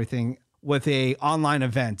of everything with a online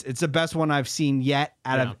event. It's the best one I've seen yet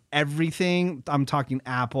out of everything. I'm talking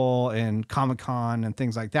Apple and Comic-Con and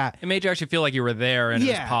things like that. It made you actually feel like you were there and it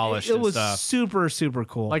was polished. It was super, super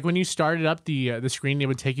cool. Like when you started up the screen, it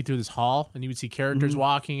would take you through this hall and you would see characters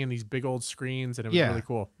walking in these big old screens, and it was really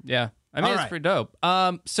cool. Yeah. I mean, it's pretty dope.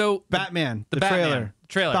 So Batman, the Batman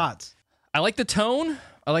trailer. Thoughts? I like the tone.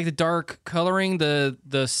 I like the dark coloring. The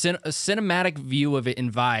cinematic view of it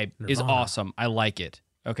and vibe is awesome. I like it.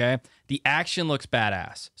 Okay. The action looks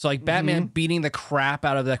badass. So like Batman beating the crap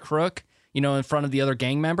out of the crook, in front of the other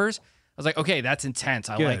gang members. I was like, okay, that's intense.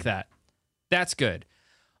 I like that. That's good.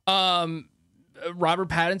 Robert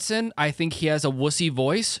Pattinson, I think he has a wussy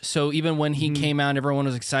voice. So even when he came out, everyone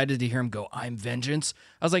was excited to hear him go, I'm vengeance.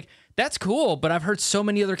 I was like, that's cool, but I've heard so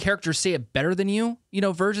many other characters say it better than you,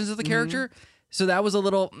 versions of the character. So that was a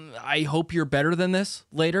little, I hope you're better than this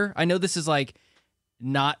later. I know this is like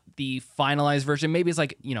not the finalized version. Maybe it's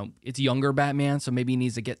like, it's younger Batman, so maybe he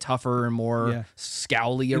needs to get tougher and more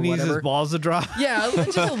scowly or He needs whatever. his balls to drop. Yeah,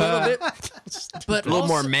 just a little bit. But A little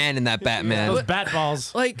also, more man in that Batman. Those bat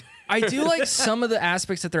balls. like, I do like some of the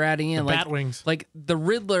aspects that they're adding in. Like, bat wings. Like, the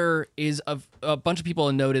Riddler is, a bunch of people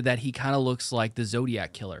have noted that he kind of looks like the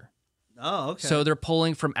Zodiac Killer. Oh, okay. So they're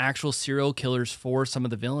pulling from actual serial killers for some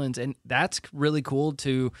of the villains, and that's really cool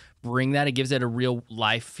to bring that. It gives it a real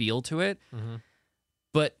life feel to it.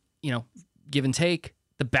 But, give and take.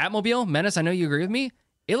 The Batmobile, Menace, I know you agree with me.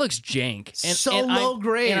 It looks jank. And low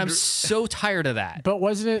grade. And I'm so tired of that. But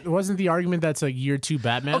wasn't the argument that's like year 2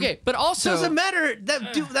 Batman? Okay, but also... Doesn't matter.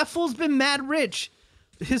 That fool's been mad rich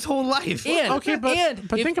his whole life. And, Okay, but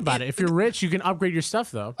think about it. If you're rich, you can upgrade your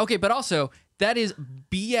stuff though. Okay, but also, that is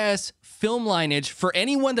BS film lineage for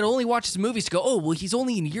anyone that only watches movies to go, oh, well, he's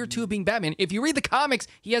only in year 2 of being Batman. If you read the comics,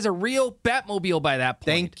 he has a real Batmobile by that point.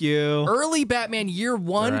 Thank you. Early Batman year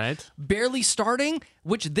 1, Right. barely starting,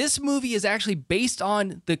 which this movie is actually based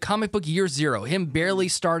on the comic book year 0, him barely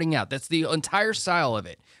starting out. That's the entire style of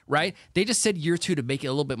it, right? They just said year 2 to make it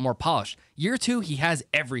a little bit more polished. Year 2, he has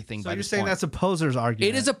everything So by you're this saying point. that's a poser's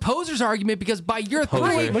argument. It is a poser's argument because by year 3,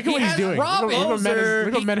 Look at he what he's has doing. Robin. Look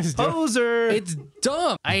what Menace is doing. poser. It's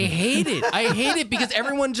dumb. I hate it. I hate it because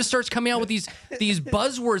everyone just starts coming out with these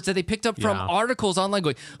buzzwords that they picked up from Yeah. articles online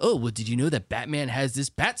going, oh, well, did you know that Batman has this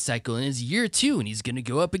bat cycle in his year 2 and he's going to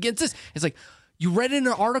go up against this? It's like, you read in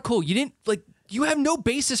an article. You didn't, you have no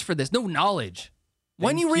basis for this, no knowledge.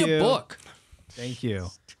 Why don't you read a book? Thank you.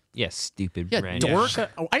 Yeah, stupid Yeah, Randy. dork.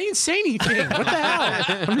 Oh, I didn't say anything. What the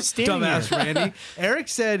hell? I'm just standing Dumbass here. Randy. Eric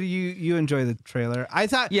said you enjoy the trailer. I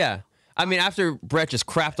thought Yeah. I mean, after Brett just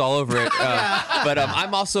crapped all over it, but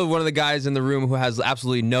I'm also one of the guys in the room who has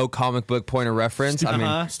absolutely no comic book point of reference. I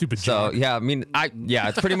mean, Stupid so joke. yeah, I mean,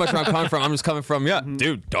 it's pretty much where I'm coming from. I'm just coming from,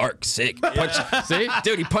 dude, dark, sick. See,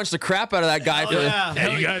 dude, he punched the crap out of that guy. Yeah,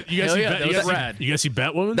 you guys Hell see yeah, Bat- that you was guys rad. see- you guys see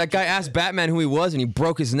Batwoman? That guy asked Batman who he was, and he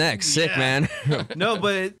broke his neck. Sick, man. no,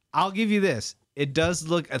 but I'll give you this. It does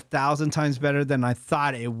look 1,000 times better than I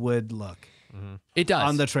thought it would look It does.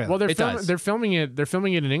 on the trailer. Well, It does. they're filming it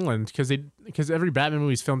in England because every Batman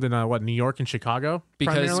movie is filmed in New York and Chicago.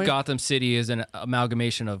 because primarily? Gotham City is an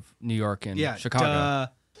amalgamation of New York and Chicago. duh.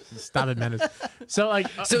 Stop it, Menace. So like,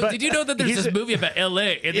 So but did you know that there's here's this the- movie about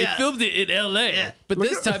L.A. and they filmed it in L.A. But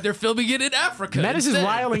this time they're filming it in Africa. Menace is instead.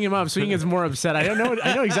 riling him up so he gets more upset. I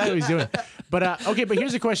know exactly what he's doing. But okay, but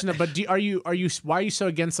here's the question. But why are you so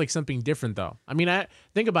against like something different though? I mean,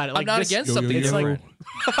 think about it. Like I'm not this, against something it's different.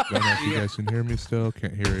 Don't know if you guys can hear me still.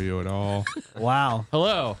 Can't hear you at all. Wow.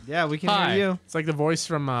 Hello. Yeah, we can Hi. hear you. It's like the voice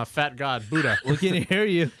from Fat God Buddha. We can hear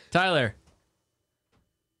you. Tyler.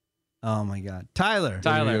 Oh my God, Tyler.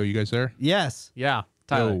 Tyler. Yo, you guys there? Yes. Yeah.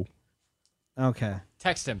 Tyler. Yo. Okay.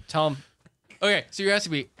 Text him. Tell him. Okay, so you're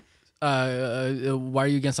asking me, why are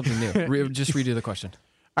you against something new? Just redo the question.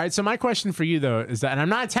 All right. So my question for you though is that, and I'm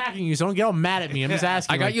not attacking you, so don't get all mad at me. I'm just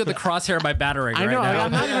asking. I got like, you at the crosshair of my battering I right know.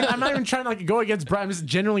 now. I'm not even trying to like go against Brett. I'm just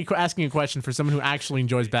generally asking a question for someone who actually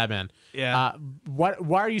enjoys Batman. Yeah. Why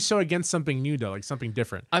are you so against something new though? Like something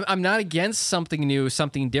different? I'm not against something new,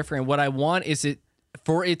 something different. What I want is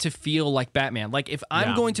for it to feel like Batman. Like if I'm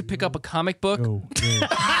Yeah. going to pick up a comic book,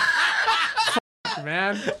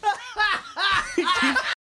 Man. Keep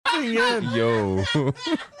in. Yo.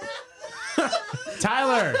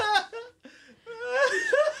 Tyler.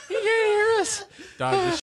 you can't hear us. Dog,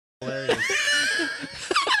 this is hilarious.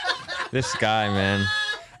 This guy, man.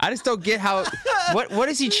 I just don't get how. What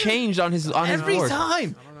has he changed on his Every board?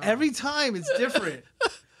 time. Every time it's different.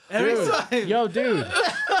 Every Dude. time. Yo, dude.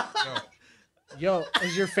 Yo,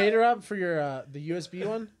 is your fader up for your the USB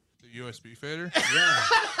one? The USB fader? Yeah.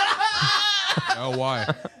 Oh, why?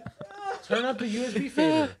 Turn up the USB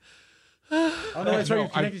fader. Oh no, that's right. No, You're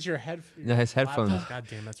connected to your head. Yeah, his headphones. God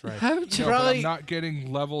damn, that's right. Haven't you? No, but Probably- I'm not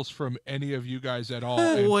getting levels from any of you guys at all.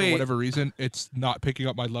 And Wait. for whatever reason, it's not picking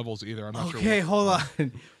up my levels either. I'm not sure. Okay, What. hold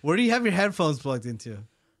on. Where do you have your headphones plugged into?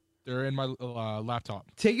 They're in my laptop.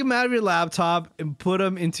 Take them out of your laptop and put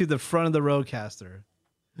them into the front of the Rodecaster.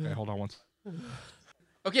 Okay, hold on one.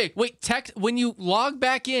 Okay, wait. Text when you log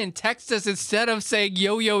back in. Text us instead of saying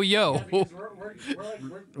yo yo yo.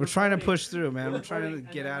 We're trying to push through, man. We're trying to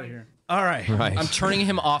get out of here. All right. Right. I'm turning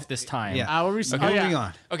him off this time. Yeah. What were we Okay, moving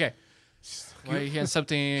on. Okay. Why are you hearing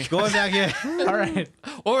something? Going back in. All right.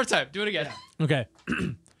 One more time. Do it again. Okay.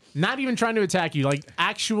 Not even trying to attack you, like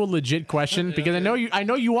actual legit question, because I know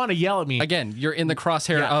you want to yell at me. Again, you're in the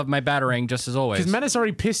crosshair Yeah. of my battering just as always. Because Menace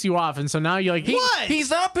already pissed you off, and so now you're like, What? He's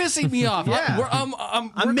not pissing me off. Yeah.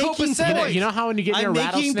 We're making copacetic. points. you know how when you get near a I'm making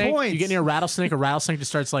rattlesnake, points. you get near a rattlesnake just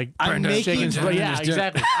starts like I'm making shaking. Yeah,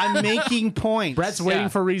 exactly. I'm making points. Brett's waiting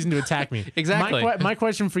for a reason to attack me. Exactly. My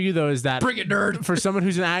question for you though is that Bring it, nerd. For someone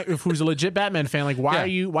who's who's a legit Batman fan, like why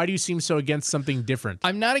do you seem so against something different?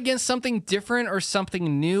 I'm not against something different or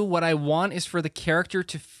something new. What I want is for the character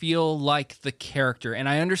to feel like the character. And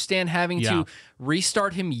I understand having to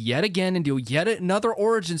restart him yet again and do yet another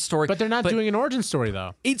origin story. But they're not doing an origin story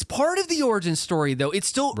though. It's part of the origin story, though. It's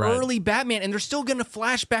still early Batman, and they're still going to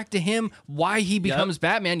flash back to him why he becomes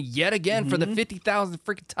Batman yet again for the 50,000th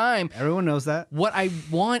freaking time. Everyone knows that. What I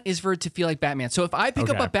want is for it to feel like Batman. So if I pick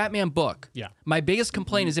up a Batman book, my biggest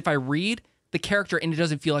complaint is if I read the character and it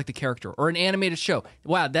doesn't feel like the character, or an animated show.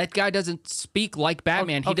 Wow, that guy doesn't speak like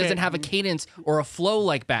Batman. He doesn't have a cadence or a flow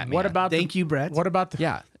like Batman. What about Thank you, Brett. What about the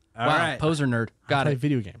All wow, right. poser nerd. Got play it.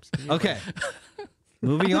 video games? Okay.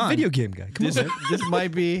 Moving on. Video game guy. Come on. This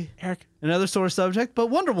might be Eric, another sore subject, but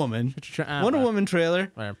Wonder Woman. Wonder Woman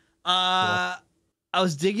trailer. Whatever. I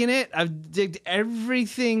was digging it. I've digged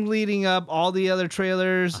everything leading up, all the other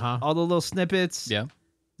trailers, all the little snippets, Yeah.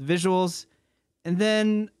 visuals, and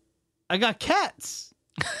then I got cats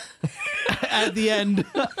at the end.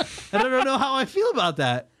 And I don't know how I feel about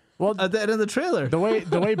that. Well, At the end of the trailer. the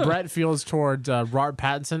way Brett feels towards Robert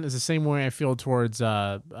Pattinson is the same way I feel towards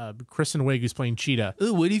Kristen Wiig, who's playing Cheetah.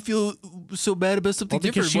 Ooh, why do you feel so bad about something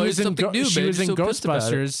Because she was in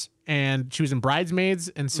Ghostbusters and she was in Bridesmaids,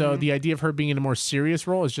 and so the idea of her being in a more serious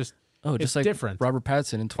role is just just like different. Robert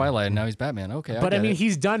Pattinson in Twilight, and now he's Batman. Okay, But I get mean, it.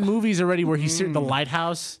 he's done movies already where he's The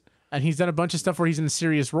Lighthouse, and he's done a bunch of stuff where he's in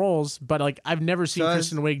serious roles. But like, I've never seen So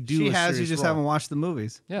Kristen Wiig do. She a has. You serious just role. haven't watched the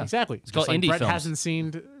movies. yeah, Exactly. It's called Just like indie Brett films. hasn't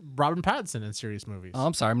seen Robert Pattinson in serious movies. Oh,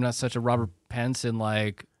 I'm sorry, I'm not such a Robert Pattinson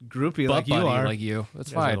like Groupie butt like you buddy are. like you.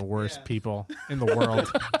 That's You guys are the fine. worst people in the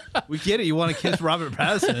world. We get it. You want to kiss Robert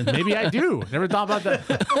Pattinson. Maybe I do. Never thought about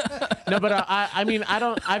that. No, but I mean,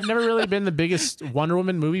 I've never really been the biggest Wonder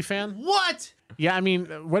Woman movie fan. What? Yeah, I mean,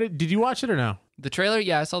 did you watch it or no? The trailer,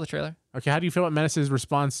 yeah, I saw the trailer. Okay, how do you feel about Menace's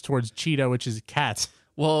response towards Cheetah, which is cats?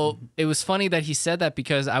 Well, it was funny that he said that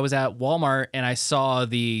because I was at Walmart and I saw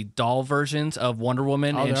the doll versions of Wonder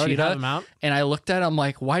Woman Oh, and they already Cheetah, have them out? and I looked at it, I'm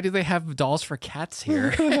like, why do they have dolls for cats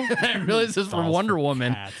here? I realized this is from Dolls Wonder for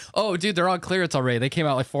Woman. cats. Oh, dude, they're on clearance already. They came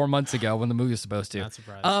out like 4 months ago when the movie was supposed to. Not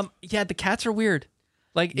surprised. Yeah, the cats are weird.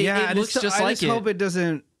 Like, it I looks just I like just it. hope it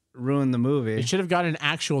doesn't ruin the movie. They should have got an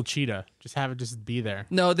actual cheetah. Just have it just be there.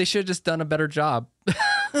 No, they should have just done a better job.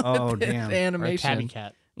 Oh The damn! Or a animation. tabby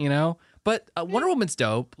cat. You know? But Wonder Woman's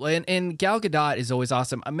dope, and Gal Gadot is always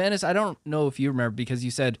awesome. Menace, I don't know if you remember because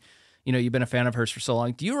you said, you know, you've been a fan of hers for so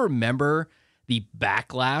long. Do you remember the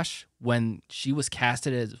backlash when she was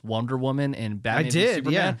casted as Wonder Woman in Batman v did,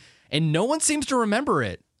 Superman? yeah. And no one seems to remember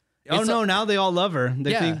it. Oh It's no! Now they all love her.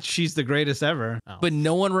 They Yeah. think she's the greatest ever. But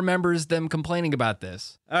no one remembers them complaining about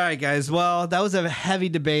this. All right, guys. Well, that was a heavy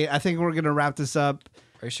debate. I think we're gonna wrap this up.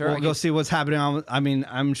 Are you sure? We'll go see what's happening. I mean,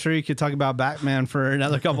 I'm sure you could talk about Batman for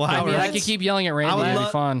another couple I hours. mean, I could keep yelling at Randy. would It'd be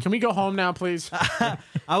love- fun. Can we go home now, please?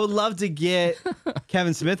 I would love to get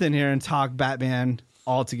Kevin Smith in here and talk Batman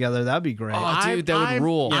all together. That'd be great. Oh, dude, that would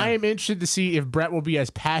rule. I am interested to see if Brett will be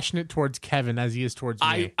as passionate towards Kevin as he is towards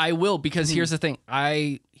me. I will because here's the thing.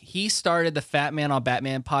 He started the Fat Man on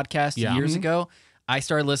Batman podcast years ago. I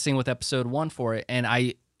started listening with episode 1 for it, and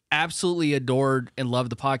I absolutely adored and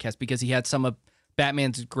loved the podcast because he had some of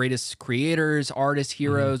Batman's greatest creators, artists,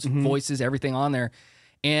 heroes, voices, everything on there.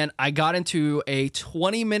 And I got into a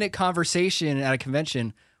 20-minute conversation at a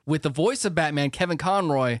convention with the voice of Batman, Kevin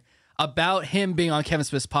Conroy, about him being on Kevin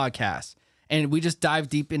Smith's podcast. And we just dive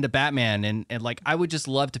deep into Batman, and like I would just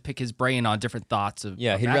love to pick his brain on different thoughts of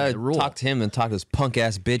Yeah, of he'd Batman, rather the rule. talk to him than talk to this punk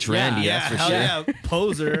ass bitch Randy. Yeah, That's for hell sure. yeah,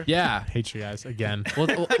 poser. Yeah. hate you guys again.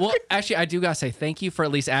 Well, actually, I do gotta say thank you for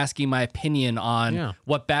at least asking my opinion on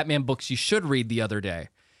what Batman books you should read the other day.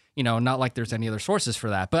 You know, not like there's any other sources for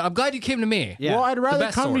that, but I'm glad you came to me. Yeah. Well, I'd rather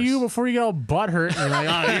best come to source. you before you get all butthurt and like,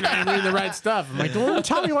 oh, you're not reading the right stuff. I'm like, well,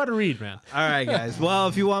 tell me what to read, man. All right, guys. Well,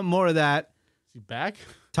 if you want more of that, Is he back?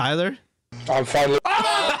 Tyler.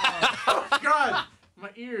 God, my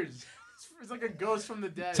ears. It's like a ghost from the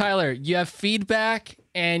dead. Tyler, you have feedback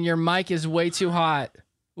and your mic is way too hot.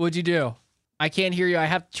 What'd you do? I can't hear you. I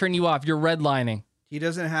have to turn you off. You're redlining. He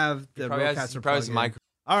doesn't have the Rodecaster plug-in.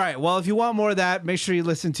 All right. Well, if you want more of that, make sure you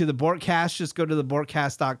listen to the Bortcast. Just go to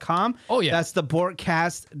thebortcast.com. Oh, yeah. That's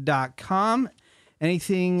thebortcast.com.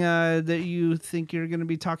 Anything that you think you're going to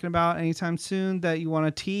be talking about anytime soon that you want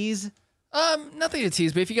to tease? Nothing to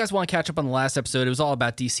tease, but if you guys want to catch up on the last episode, it was all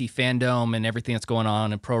about DC fandom and everything that's going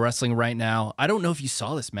on in pro wrestling right now. I don't know if you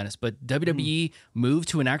saw this, Menace, but WWE moved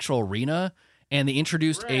to an actual arena and they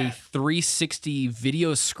introduced a 360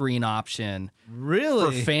 video screen option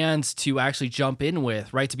Really? for fans to actually jump in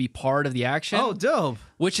with, right? To be part of the action. Oh, dope.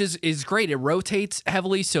 Which is great. It rotates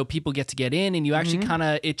heavily so people get to get in and you actually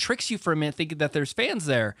it tricks you for a minute thinking that there's fans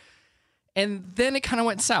there. And then it kind of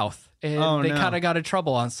went south. And they kind of got in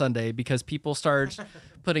trouble on Sunday because people started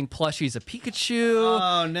putting plushies of Pikachu.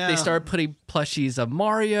 Oh, no. They started putting plushies of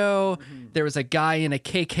Mario. There was a guy in a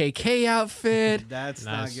KKK outfit. That's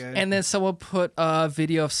not good. And then someone put a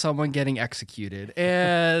video of someone getting executed.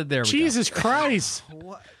 And there we go. Jesus Christ.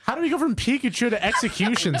 How do we go from Pikachu to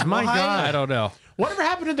executions? My God. I don't know. Whatever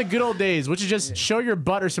happened in the good old days, which is just show your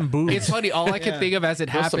butt or some boobs. It's funny. All I could think of as it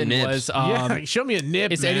happened nibs. was, yeah, show me a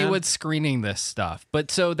nip, is man. anyone screening this stuff?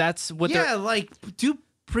 But so that's what Yeah, they're... like do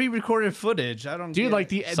pre-recorded footage. I don't Dude, get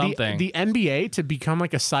like it. the NBA to become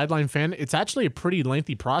like a sideline fan, it's actually a pretty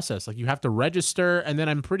lengthy process. Like you have to register, and then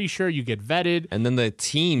I'm pretty sure you get vetted. And then the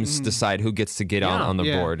teams decide who gets to get on the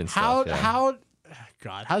board and How stuff. Yeah. how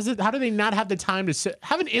God, how do they not have the time to sit?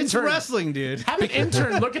 Have an It's intern. wrestling, dude. Have an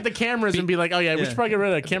intern look at the cameras and be like, oh yeah, we should probably get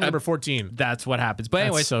rid of camera number 14. That's what happens. But That's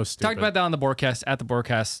anyway, so stupid. talked about that on the Boardcast at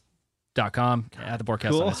theboardcast.com, at the Boardcast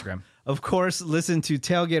Cool. on Instagram. Of course, listen to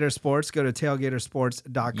Tailgater Sports. Go to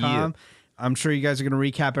tailgatersports.com. I'm sure you guys are going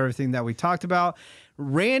to recap everything that we talked about.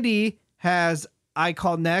 Randy has I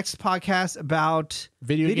Call Next podcast about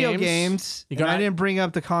Video games. games. You And got- I didn't bring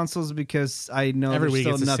up the consoles because I know Every there's week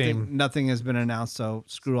still it's the nothing. same. Nothing has been announced, so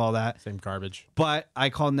screw all that. Same garbage. But I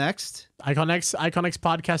Call Next.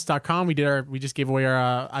 IconXpodcast.com. We just gave away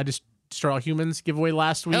our I Just Destroy All Humans giveaway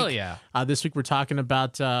last week. Hell yeah. This week we're talking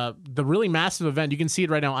about the really massive event. You can see it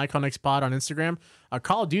right now, IconXpod on Instagram.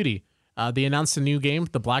 Call of Duty. They announced a new game,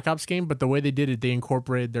 the Black Ops game, but the way they did it, they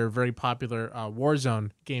incorporated their very popular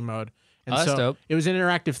Warzone game mode. And that's so dope. it was an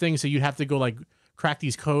interactive thing, so you'd have to go like crack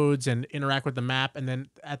these codes and interact with the map, and then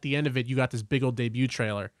at the end of it, you got this big old debut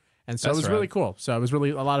trailer. And so That's it was rad. really cool. So it was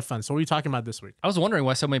really a lot of fun. So what are you talking about this week? I was wondering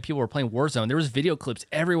why so many people were playing Warzone. There was video clips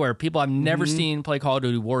everywhere. People I've never seen play Call of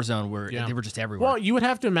Duty Warzone where Yeah. they were just everywhere. Well, you would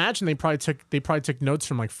have to imagine they probably took notes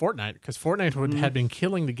from like Fortnite because Fortnite had been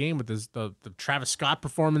killing the game with the Travis Scott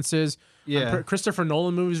performances. Yeah. Christopher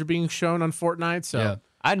Nolan movies are being shown on Fortnite. So Yeah.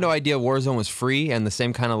 I had no idea Warzone was free and the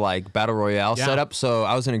same kind of like battle royale Yeah. setup. So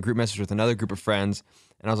I was in a group message with another group of friends,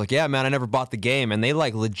 and I was like, "Yeah, man, I never bought the game," and they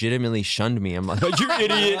like legitimately shunned me. I'm like, "You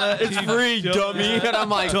idiot! It's free, dummy!" And I'm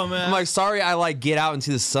like, "Sorry, I like get out and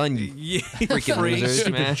see the sun, you freaking losers,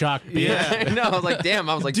 stupid man." jock. Yeah. No, I was like, "Damn!"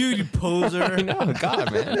 I was like, Dude, you poser. "No,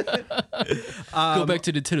 God, man." Go back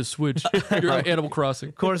to Nintendo Switch. You're on Animal Crossing.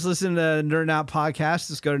 Of course, listen to Nerd Out Podcast.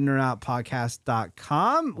 Just go to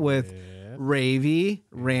nerdoutpodcast.com with Ravy,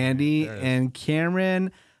 Randy, and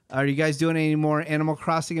Cameron. Are you guys doing any more Animal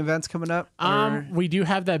Crossing events coming up? Or- We do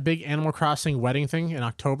have that big Animal Crossing wedding thing in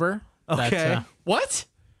October. that, Okay. What?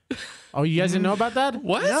 oh, you guys didn't know about that?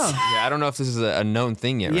 What? No. Yeah, I don't know if this is a known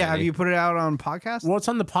thing yet. Yeah, have Randy. you put it out on podcast? Well, it's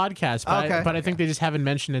on the podcast, but, Okay. but I think they just haven't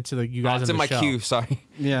mentioned it to you Oh, guys it's on in the my show. queue. Sorry.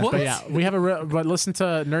 Yeah. What? But yeah, we have but listen to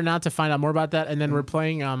Nerd Out to find out more about that. And then we're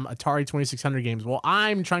playing Atari 2600 games. Well,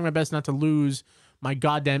 I'm trying my best not to lose my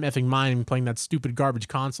goddamn effing mind playing that stupid garbage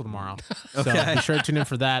console tomorrow. So be sure to tune in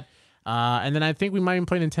for that. And then I think we might even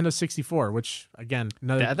play Nintendo 64, which again,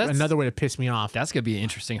 That's- another way to piss me off. That's going to be an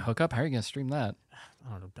interesting hookup. How are you going to stream that?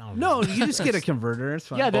 I don't know. No, you just get a converter. It's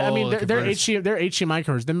fine. Yeah, I mean, the they're converters. HDMI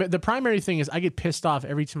converters. The primary thing is I get pissed off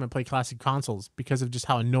every time I play classic consoles because of just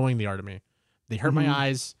how annoying they are to me. They hurt my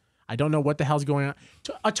eyes. I don't know what the hell's going on.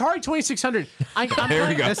 Atari 2600. I'm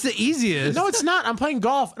playing, That's the easiest. No, it's not. I'm playing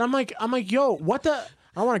golf, and I'm like, yo, what the? I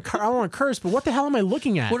don't want to curse, but what the hell am I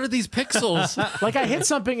looking at? What are these pixels? Like I hit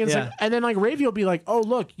something, and, it's Yeah. like, and then like Ravy will be like, oh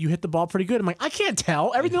look, you hit the ball pretty good. I'm like, I can't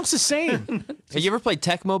tell. Everything looks the same. Have you ever played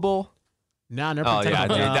Tecmo Bowl? No, never. Oh played yeah, Tecmo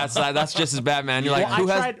dude, Bowl. that's just as bad, man. You're like, Well, who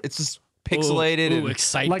I has? tried- It's just pixelated. Ooh, and,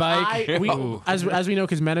 Excite Like Bike. as we know,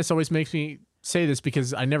 because Menace always makes me say this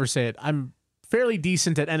because I never say it. I'm fairly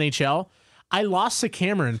decent at NHL. I lost to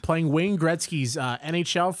Cameron playing Wayne Gretzky's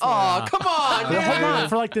NHL for. oh, come on, Well, hold dude. on,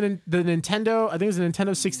 for like the Nintendo, I think it was the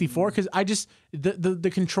Nintendo 64, because I just the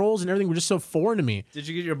controls and everything were just so foreign to me. Did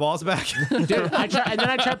you get your balls back? Dude, and then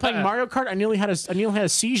I tried playing Mario Kart. I nearly had a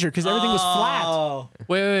seizure because everything was flat. Oh,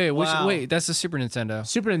 Wait. Wow. Wait, that's the Super Nintendo.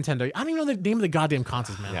 Super Nintendo. I don't even know the name of the goddamn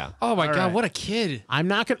consoles, man. Yeah. Oh my God, right. what a kid. I'm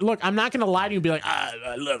not gonna lie to you and be like,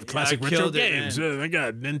 I love classic I retro killed it, games. I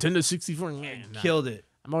got Nintendo 64. Man, no. killed it.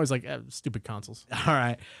 I'm always like, stupid consoles. All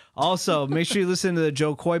right. Also, make sure you listen to the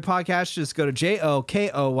Joe Coy podcast. Just go to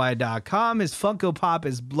JOKOY.com. His Funko Pop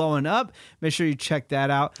is blowing up. Make sure you check that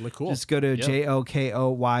out. Look cool. Just go to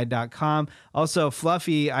JOKOY.com. Also,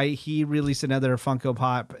 Fluffy, he released another Funko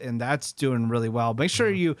Pop, and that's doing really well. Make sure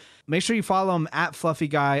you follow him at Fluffy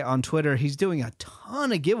Guy on Twitter. He's doing a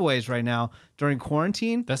ton of giveaways right now during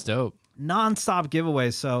quarantine. That's dope. Non-stop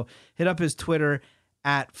giveaways. So hit up his Twitter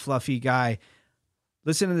at Fluffy Guy.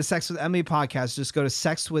 Listen to the Sex with Emily podcast. Just go to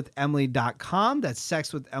sexwithemily.com. That's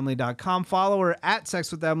sexwithemily.com. Follow her at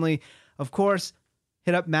Sex with Emily. Of course,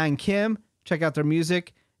 hit up Matt and Kim. Check out their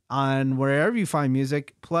music on wherever you find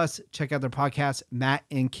music. Plus, check out their podcast,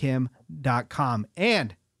 mattandkim.com.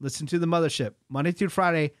 And listen to The Mothership Monday through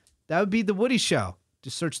Friday. That would be The Woody Show.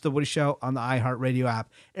 Just search The Woody Show on the iHeartRadio app.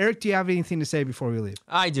 Eric, do you have anything to say before we leave?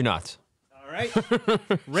 I do not. All right.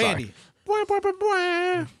 Randy.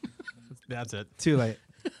 That's it. Too late.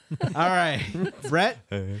 All right. Brett.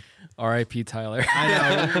 R.I.P. Tyler.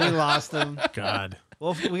 I know. We lost him. God.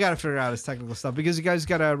 Well, we got to figure out his technical stuff because you guys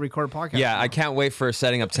got to record a podcast. Yeah, I can't wait for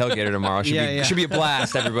setting up Tailgater tomorrow. Should be a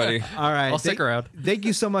blast, everybody. All right. I'll stick around. Thank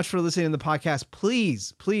you so much for listening to the podcast.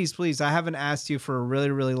 Please, please, please. I haven't asked you for a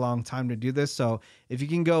really, really long time to do this. So if you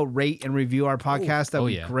can go rate and review our podcast, that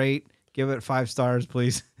would be great. Give it 5 stars,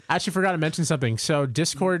 please. I actually forgot to mention something. So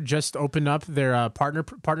Discord just opened up their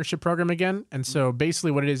partnership program again. And so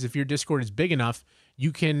basically what it is, if your Discord is big enough,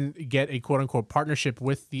 you can get a quote unquote partnership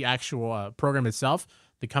with the actual program itself,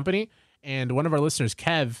 the company. And one of our listeners,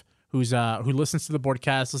 Kev, who listens to the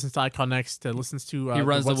broadcast, listens to Icon Next, listens to he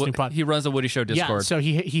runs the Woody Show Discord. Yeah, so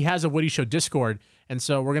he has a Woody Show Discord. And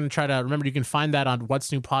so we're going to try to remember, you can find that on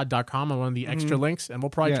whatsnewpod.com on one of the extra links, and we'll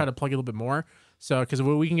probably try to plug a little bit more. So, because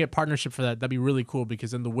we can get partnership for that, that'd be really cool. Because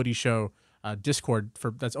then the Woody Show Discord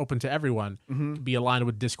that's open to everyone can be aligned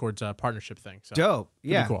with Discord's partnership thing. So, dope.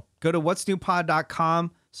 Yeah. Cool. Go to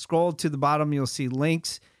whatsnewpod.com. Scroll to the bottom. You'll see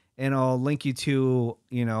links, and I'll link you to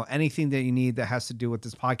anything that you need that has to do with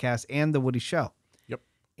this podcast and the Woody Show. Yep.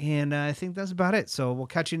 And I think that's about it. So we'll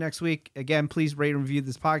catch you next week. Again, please rate and review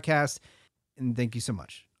this podcast, and thank you so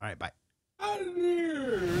much. All right, bye.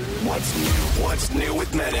 What's new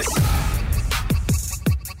with Menace?